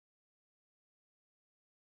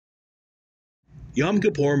Yom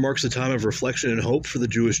Kippur marks a time of reflection and hope for the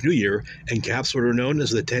Jewish New Year and caps what are known as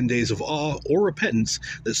the 10 days of awe or repentance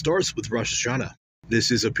that starts with Rosh Hashanah.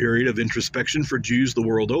 This is a period of introspection for Jews the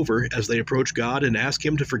world over as they approach God and ask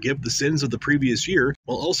Him to forgive the sins of the previous year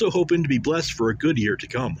while also hoping to be blessed for a good year to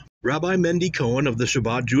come. Rabbi Mendy Cohen of the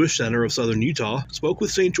Shabbat Jewish Center of Southern Utah spoke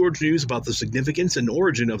with St. George News about the significance and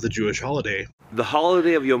origin of the Jewish holiday. The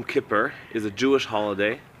holiday of Yom Kippur is a Jewish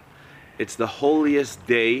holiday. It's the holiest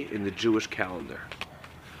day in the Jewish calendar.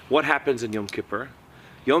 What happens in Yom Kippur?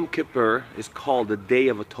 Yom Kippur is called the Day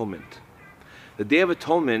of Atonement. The Day of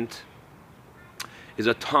Atonement is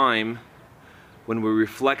a time when we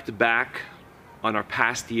reflect back on our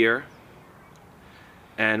past year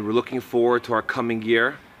and we're looking forward to our coming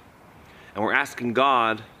year, and we're asking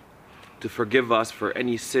God to forgive us for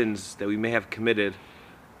any sins that we may have committed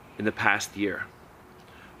in the past year.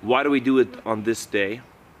 Why do we do it on this day?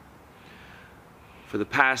 For the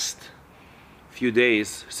past few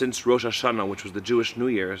days, since Rosh Hashanah, which was the Jewish New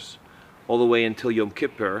Year's, all the way until Yom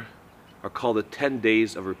Kippur, are called the 10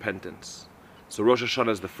 days of repentance. So Rosh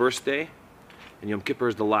Hashanah is the first day, and Yom Kippur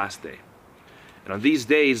is the last day. And on these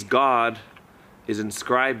days, God is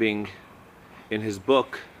inscribing in His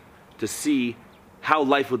book to see how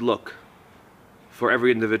life would look for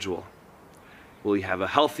every individual. Will he have a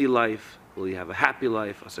healthy life? Will he have a happy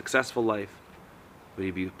life, a successful life? Will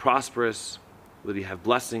he be prosperous? Will he have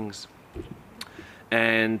blessings?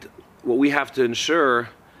 And what we have to ensure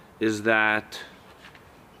is that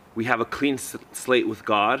we have a clean slate with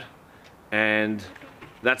God, and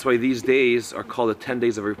that's why these days are called the 10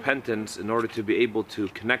 days of repentance, in order to be able to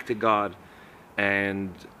connect to God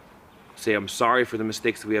and say, I'm sorry for the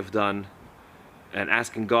mistakes that we have done, and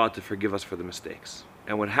asking God to forgive us for the mistakes.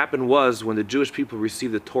 And what happened was, when the Jewish people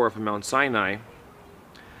received the Torah from Mount Sinai,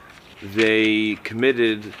 they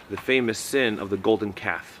committed the famous sin of the golden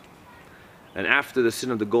calf. And after the sin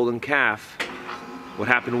of the golden calf, what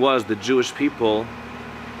happened was the Jewish people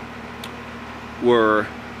were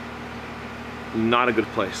not a good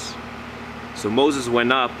place. So Moses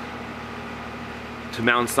went up to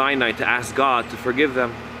Mount Sinai to ask God to forgive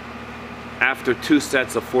them. After two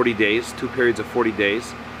periods of 40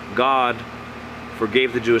 days, God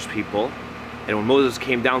forgave the Jewish people. And when Moses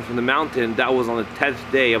came down from the mountain, that was on the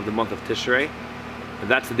 10th day of the month of Tishrei, and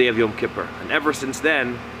that's the day of Yom Kippur. And ever since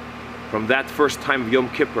then, from that first time of Yom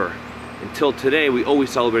Kippur until today, we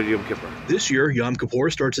always celebrate Yom Kippur. This year, Yom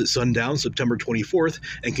Kippur starts at sundown September 24th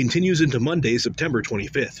and continues into Monday, September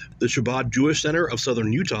 25th. The Shabbat Jewish Center of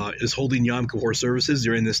Southern Utah is holding Yom Kippur services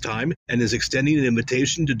during this time and is extending an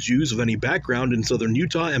invitation to Jews of any background in Southern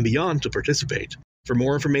Utah and beyond to participate. For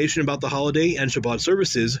more information about the holiday and Shabbat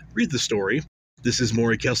services, read the story. This is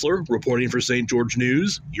Mori Kessler reporting for St. George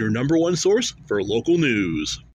News, your #1 source for local news.